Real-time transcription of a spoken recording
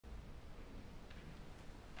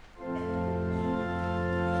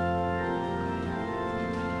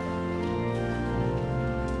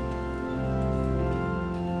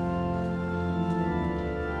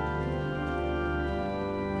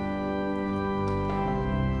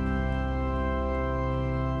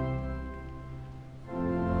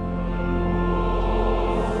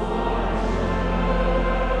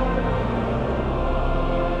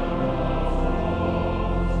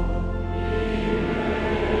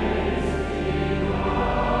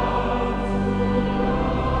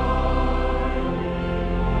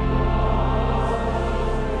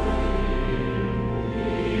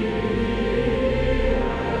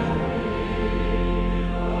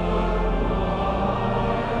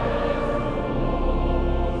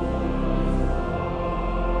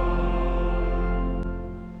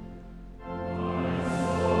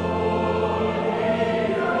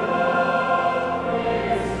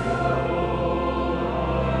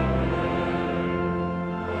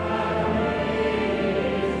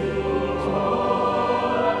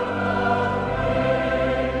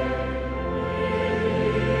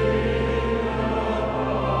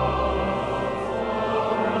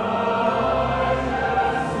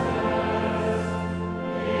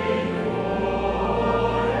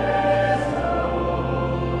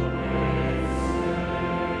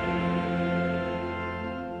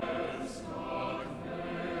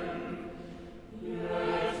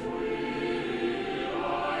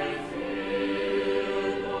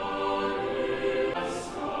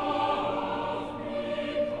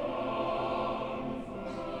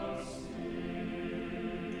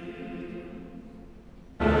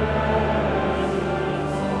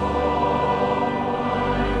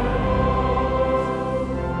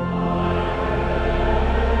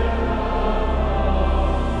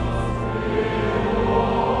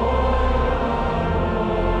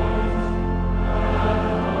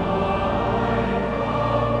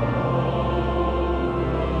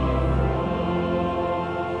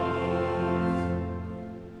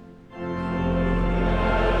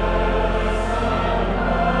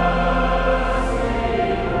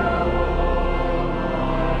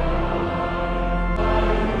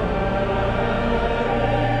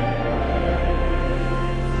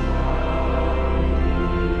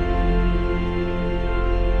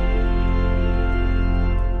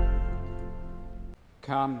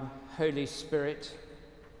Come, Holy Spirit,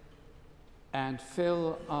 and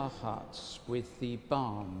fill our hearts with the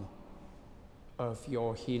balm of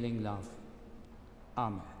your healing love.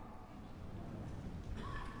 Amen.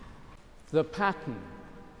 The pattern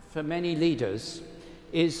for many leaders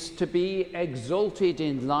is to be exalted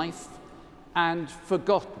in life and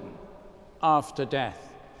forgotten after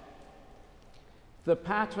death. The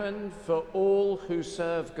pattern for all who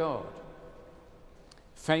serve God,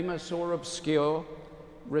 famous or obscure,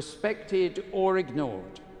 respected or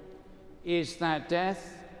ignored, is that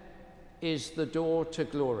death is the door to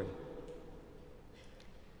glory.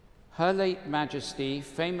 Her late Majesty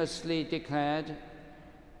famously declared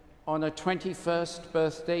on a 21st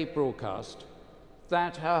birthday broadcast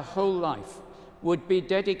that her whole life would be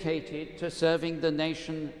dedicated to serving the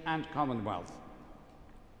nation and Commonwealth.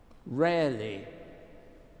 Rarely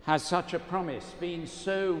has such a promise been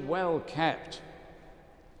so well kept.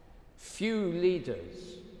 Few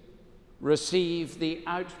leaders receive the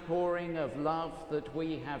outpouring of love that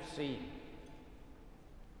we have seen.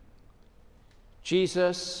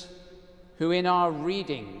 Jesus, who in our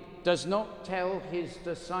reading does not tell his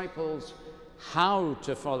disciples how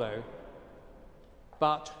to follow,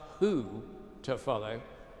 but who to follow,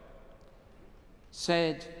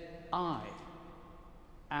 said, "I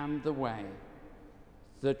am the way,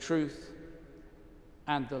 the truth,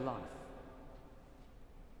 and the life."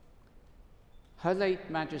 Her late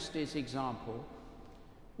Majesty's example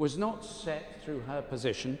was not set through her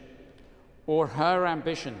position or her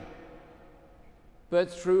ambition, but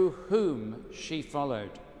through whom she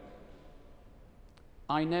followed.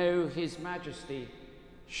 I know His Majesty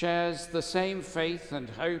shares the same faith and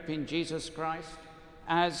hope in Jesus Christ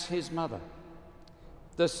as his mother,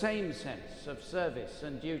 the same sense of service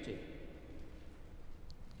and duty.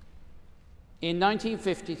 In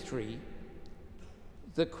 1953,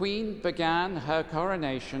 the Queen began her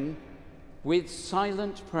coronation with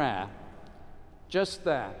silent prayer, just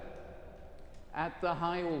there, at the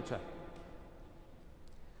high altar.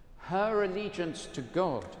 Her allegiance to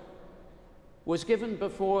God was given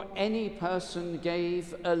before any person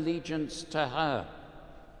gave allegiance to her.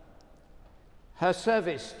 Her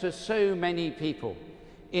service to so many people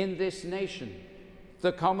in this nation,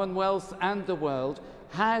 the Commonwealth and the world,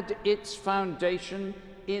 had its foundation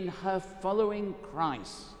in her following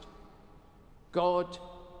Christ, God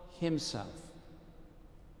himself,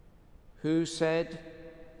 who said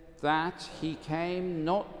that he came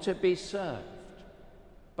not to be served,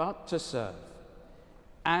 but to serve,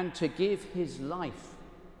 and to give his life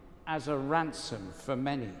as a ransom for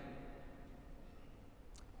many.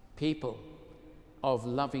 People of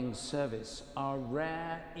loving service are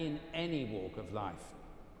rare in any walk of life.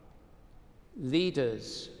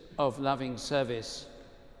 Leaders of loving service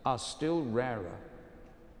are still rarer.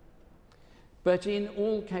 But in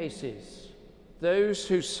all cases, those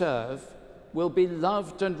who serve will be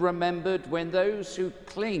loved and remembered when those who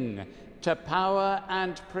cling to power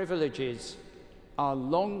and privileges are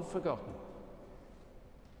long forgotten.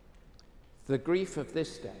 The grief of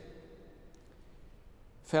this day,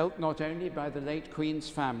 felt not only by the late Queen's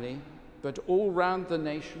family, but all round the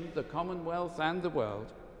nation, the Commonwealth and the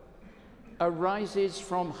world, arises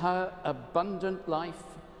from her abundant life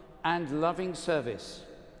and loving service,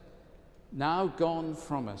 now gone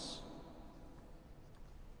from us.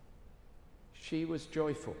 She was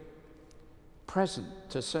joyful, present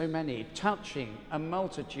to so many, touching a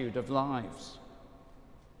multitude of lives.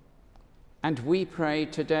 And we pray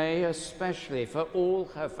today especially for all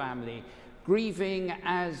her family, grieving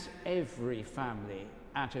as every family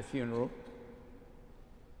at a funeral,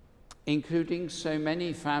 including so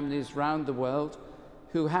many families round the world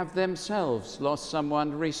who have themselves lost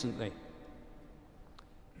someone recently.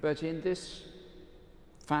 But in this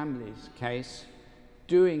family's case,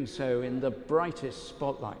 doing so in the brightest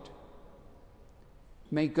spotlight.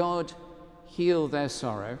 May God heal their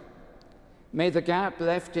sorrow. May the gap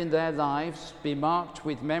left in their lives be marked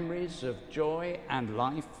with memories of joy and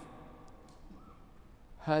life.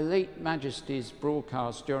 Her late Majesty's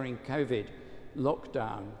broadcast during COVID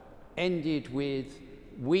lockdown ended with,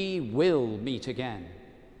 "We will meet again."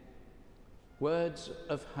 Words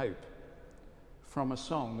of hope from a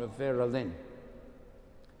song of Vera Lynn.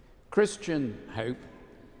 Christian hope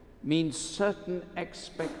means certain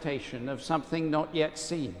expectation of something not yet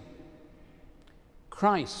seen.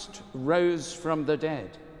 Christ rose from the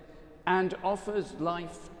dead and offers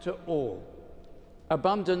life to all,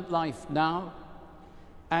 abundant life now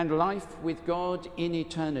and life with God in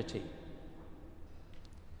eternity.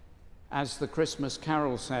 As the Christmas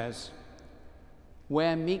carol says,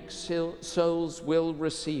 where meek souls will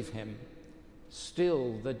receive him,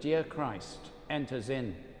 still the dear Christ enters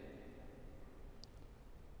in.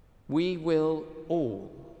 We will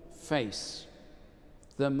all face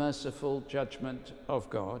the merciful judgment of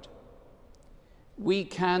God. We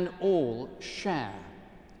can all share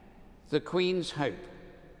the Queen's hope,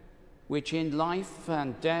 which in life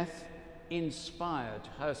and death inspired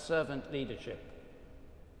her servant leadership.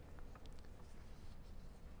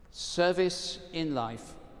 Service in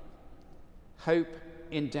life, hope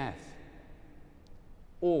in death.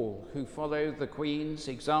 All who follow the Queen's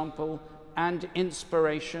example and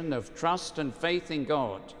inspiration of trust and faith in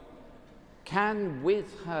God can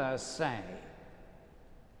with her say,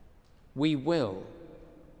 we will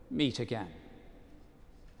meet again.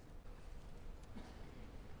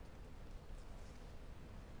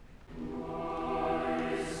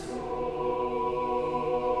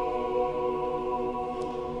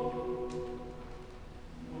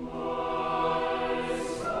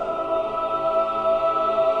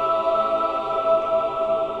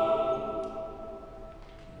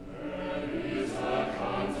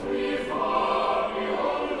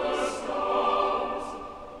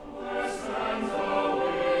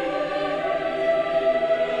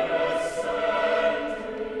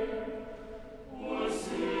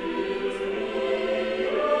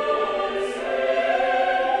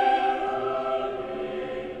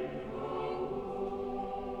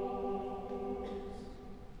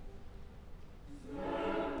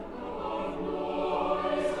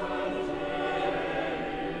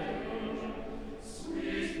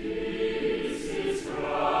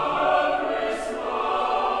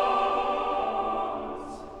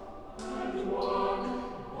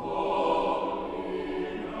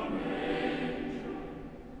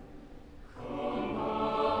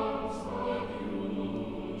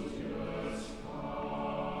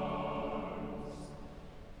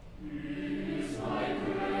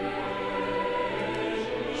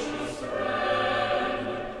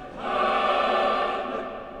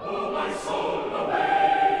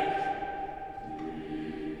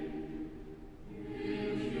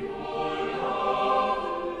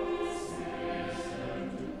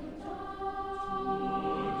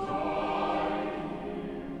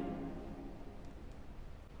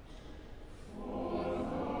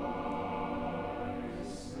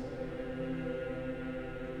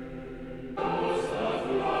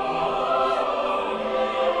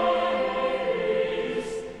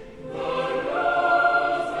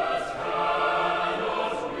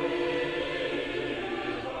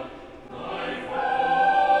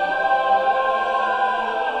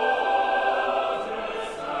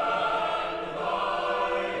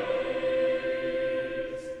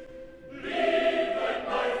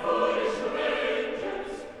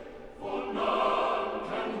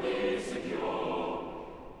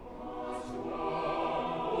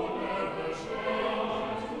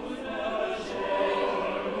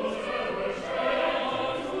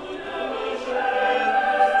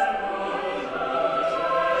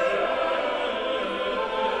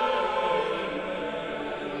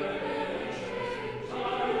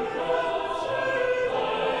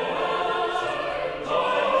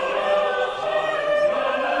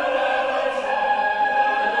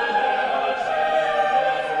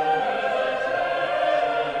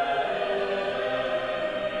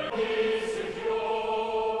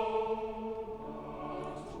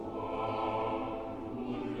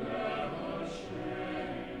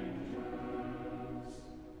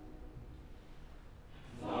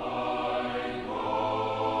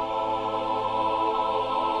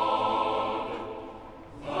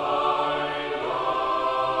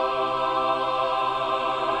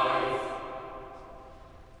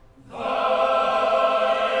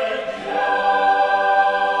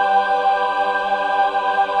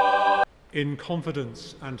 In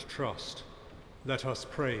confidence and trust, let us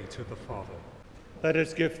pray to the Father. Let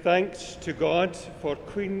us give thanks to God for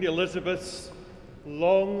Queen Elizabeth's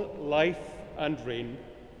long life and reign,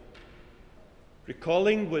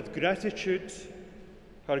 recalling with gratitude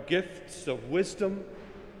her gifts of wisdom,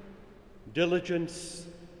 diligence,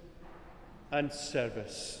 and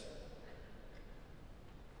service.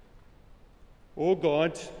 O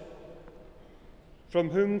God, from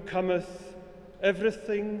whom cometh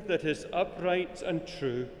everything that is upright and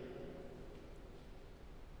true,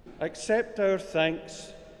 accept our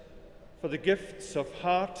thanks for the gifts of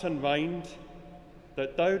heart and mind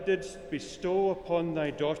that thou didst bestow upon thy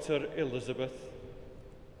daughter Elizabeth,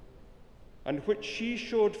 and which she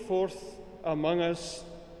showed forth among us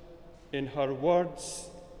in her words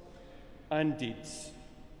and deeds.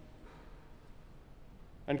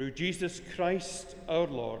 And through Jesus Christ our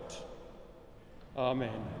Lord.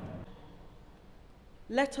 Amen.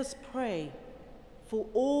 Let us pray for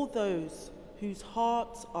all those whose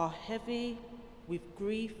hearts are heavy with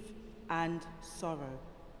grief and sorrow.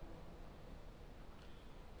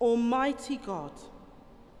 Almighty God,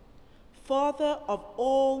 Father of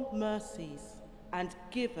all mercies and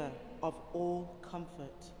giver of all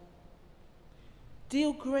comfort,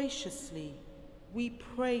 deal graciously, we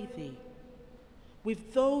pray thee,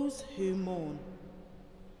 with those who mourn,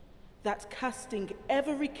 that casting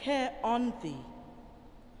every care on thee,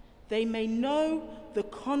 they may know the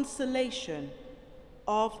consolation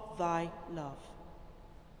of thy love.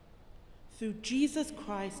 Through Jesus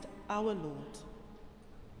Christ our Lord.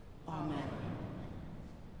 Amen.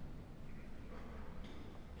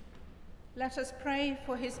 Let us pray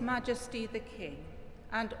for His Majesty the King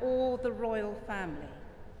and all the royal family,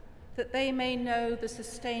 that they may know the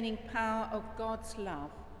sustaining power of God's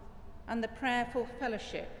love and the prayerful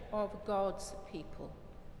fellowship of God's people.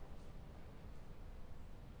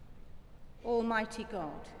 Almighty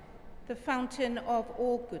God, the fountain of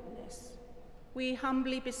all goodness, we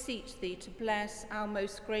humbly beseech thee to bless our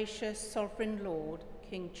most gracious sovereign Lord,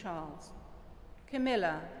 King Charles,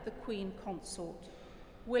 Camilla, the Queen Consort,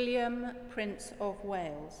 William, Prince of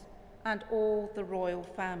Wales, and all the royal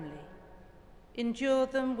family. Endure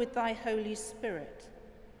them with thy Holy Spirit,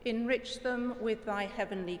 enrich them with thy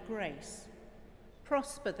heavenly grace,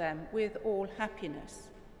 prosper them with all happiness,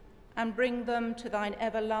 and bring them to thine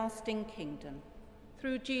everlasting kingdom,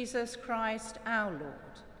 through Jesus Christ our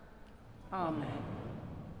Lord. Amen.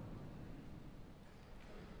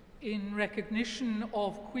 In recognition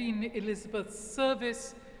of Queen Elizabeth's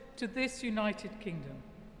service to this United Kingdom,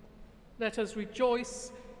 let us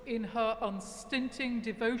rejoice in her unstinting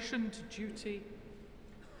devotion to duty,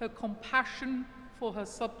 her compassion for her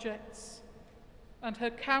subjects, and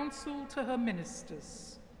her counsel to her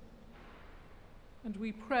ministers. And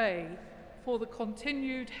we pray for the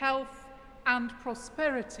continued health and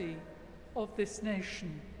prosperity of this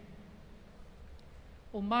nation.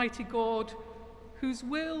 Almighty God, whose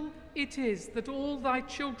will it is that all thy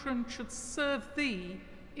children should serve thee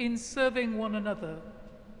in serving one another,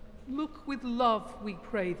 look with love, we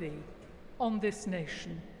pray thee, on this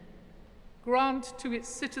nation. Grant to its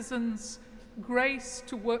citizens grace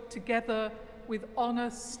to work together with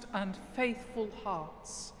honest and faithful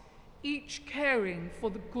hearts, each caring for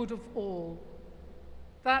the good of all,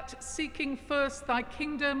 that seeking first thy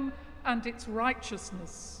kingdom and its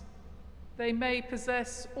righteousness, they may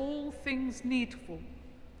possess all things needful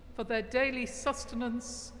for their daily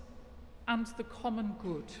sustenance and the common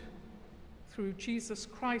good. Through Jesus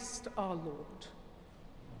Christ our Lord.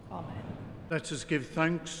 Amen. Let us give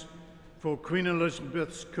thanks for Queen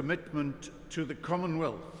Elizabeth's commitment to the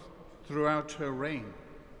Commonwealth throughout her reign,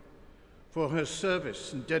 for her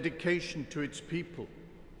service and dedication to its people,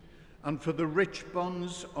 and for the rich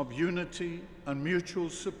bonds of unity and mutual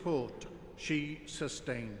support she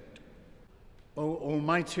sustained. O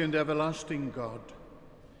Almighty and everlasting God,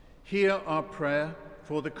 hear our prayer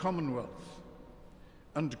for the Commonwealth,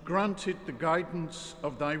 and grant it the guidance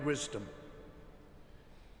of thy wisdom.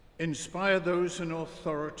 Inspire those in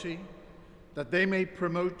authority that they may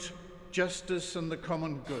promote justice and the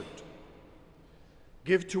common good.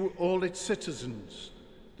 Give to all its citizens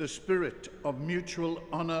the spirit of mutual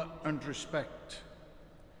honor and respect,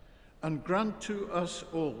 and grant to us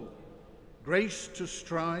all grace to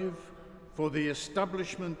strive for the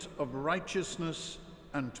establishment of righteousness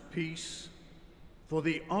and peace, for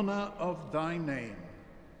the honor of thy name.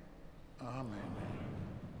 Amen.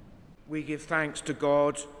 We give thanks to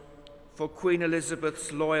God for Queen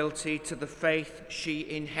Elizabeth's loyalty to the faith she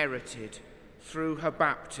inherited through her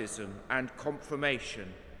baptism and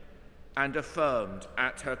confirmation and affirmed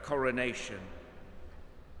at her coronation,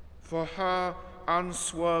 for her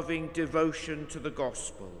unswerving devotion to the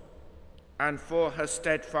gospel, and for her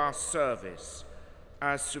steadfast service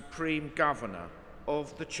as Supreme Governor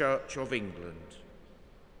of the Church of England.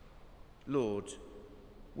 Lord,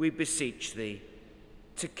 we beseech thee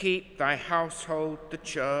to keep thy household, the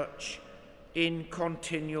Church, in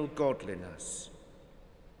continual godliness,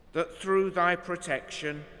 that through thy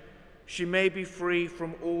protection she may be free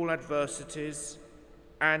from all adversities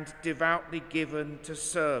and devoutly given to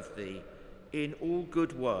serve thee in all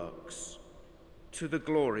good works, to the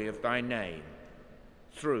glory of thy name,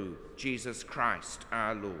 through Jesus Christ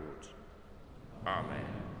our Lord. Amen.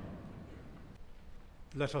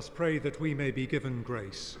 Let us pray that we may be given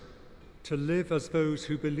grace to live as those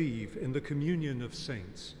who believe in the communion of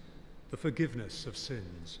saints, the forgiveness of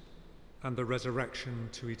sins, and the resurrection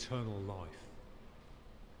to eternal life.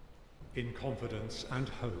 In confidence and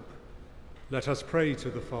hope, let us pray to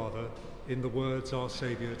the Father in the words our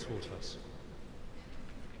Saviour taught us.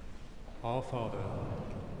 Our Father,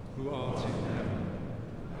 who art in heaven,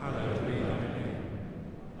 hallowed be thy name.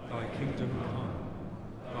 Thy kingdom come,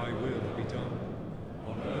 thy will be done,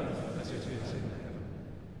 on earth as it is in heaven.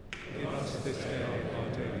 Give us this day our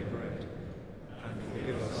daily bread, and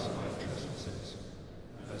forgive us our trespasses,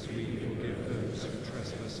 as we forgive those who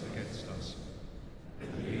trespass against us. And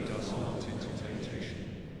lead us not into temptation,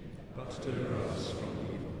 but deliver us from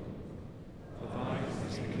evil. For thine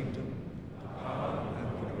is the kingdom, the power, and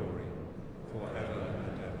the glory, forever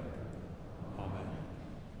and ever. Amen.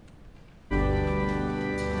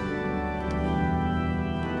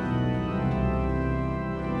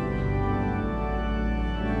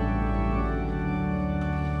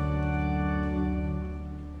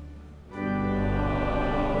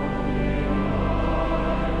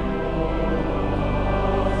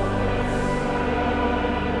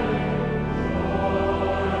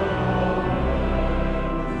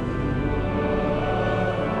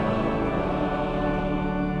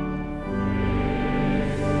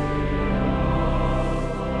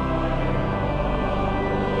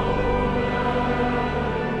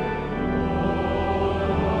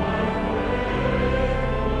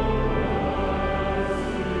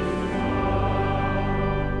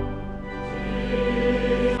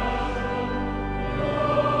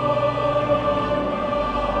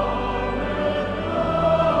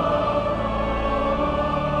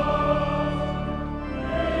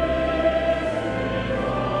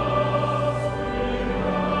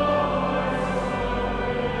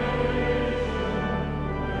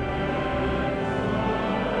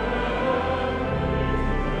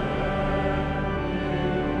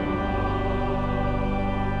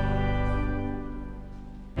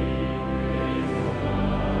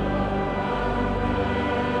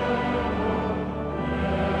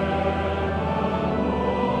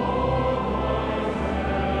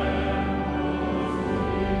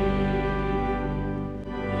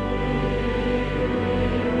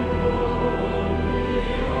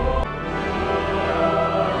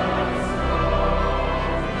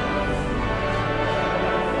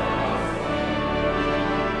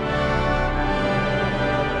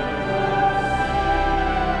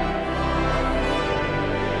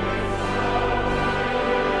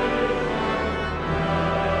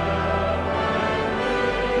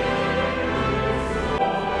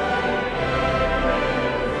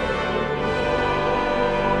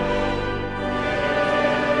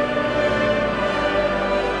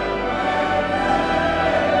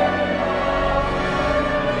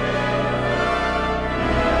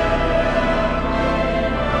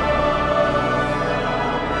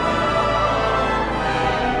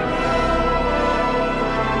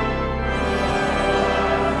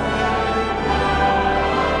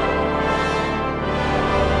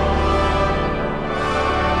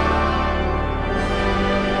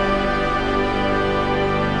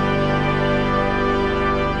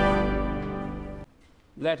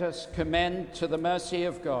 Let us commend to the mercy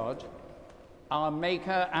of God, our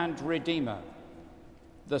Maker and Redeemer,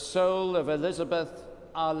 the soul of Elizabeth,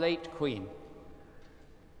 our late Queen.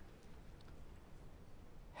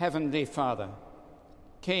 Heavenly Father,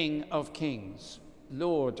 King of kings,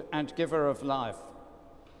 Lord and giver of life,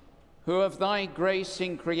 who of thy grace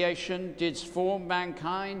in creation didst form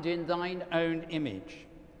mankind in thine own image,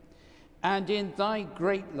 and in thy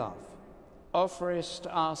great love offerest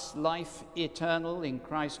us life eternal in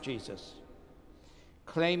Christ Jesus.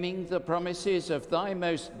 Claiming the promises of thy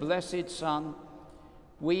most blessed Son,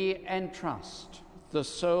 we entrust the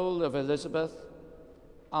soul of Elizabeth,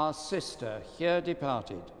 our sister here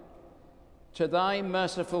departed, to thy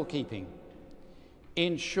merciful keeping,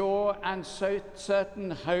 in sure and so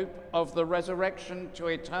certain hope of the resurrection to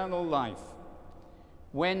eternal life,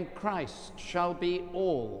 when Christ shall be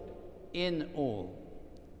all in all,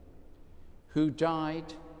 who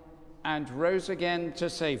died and rose again to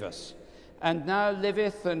save us, and now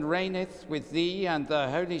liveth and reigneth with thee and the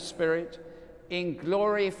Holy Spirit in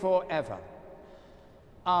glory forever.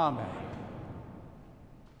 Amen.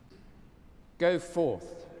 Go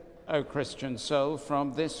forth, O Christian soul,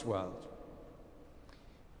 from this world.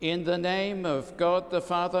 In the name of God the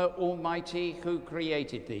Father Almighty, who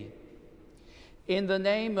created thee, in the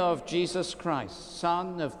name of Jesus Christ,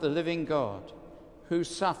 Son of the living God, who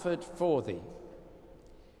suffered for thee,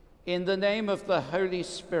 in the name of the Holy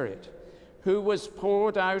Spirit, who was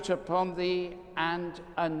poured out upon thee and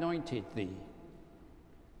anointed thee,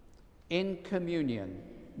 in communion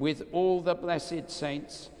with all the blessed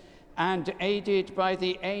saints, and aided by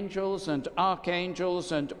the angels and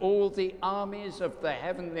archangels and all the armies of the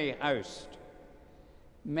heavenly host,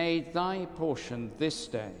 may thy portion this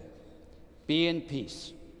day be in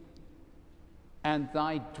peace, and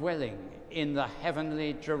thy dwelling in the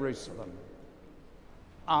heavenly Jerusalem.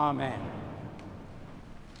 Amen.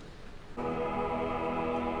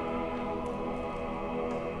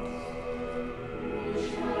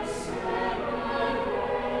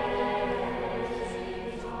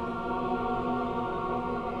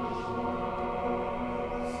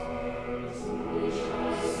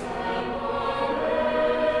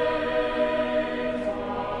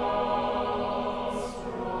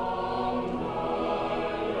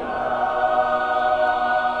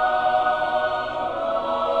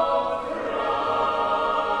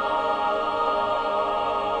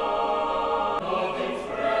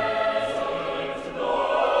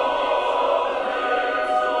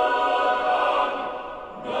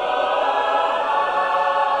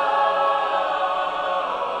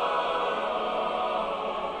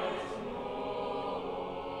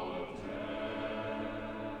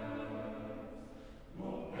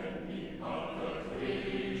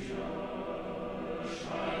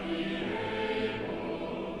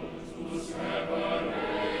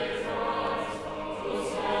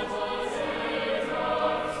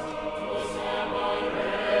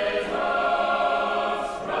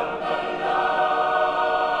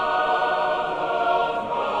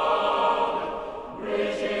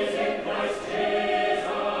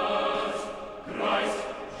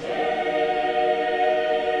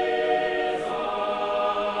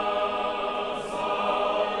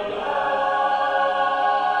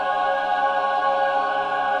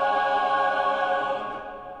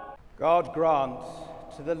 God grant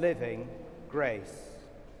to the living grace,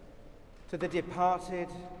 to the departed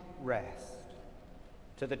rest,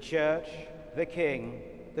 to the Church, the King,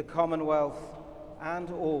 the Commonwealth, and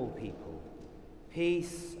all people,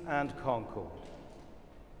 peace and concord,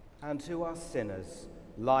 and to us sinners,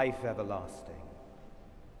 life everlasting.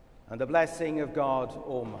 And the blessing of God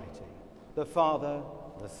Almighty, the Father,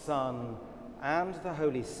 the Son, and the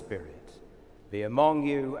Holy Spirit be among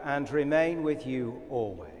you and remain with you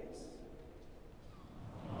always.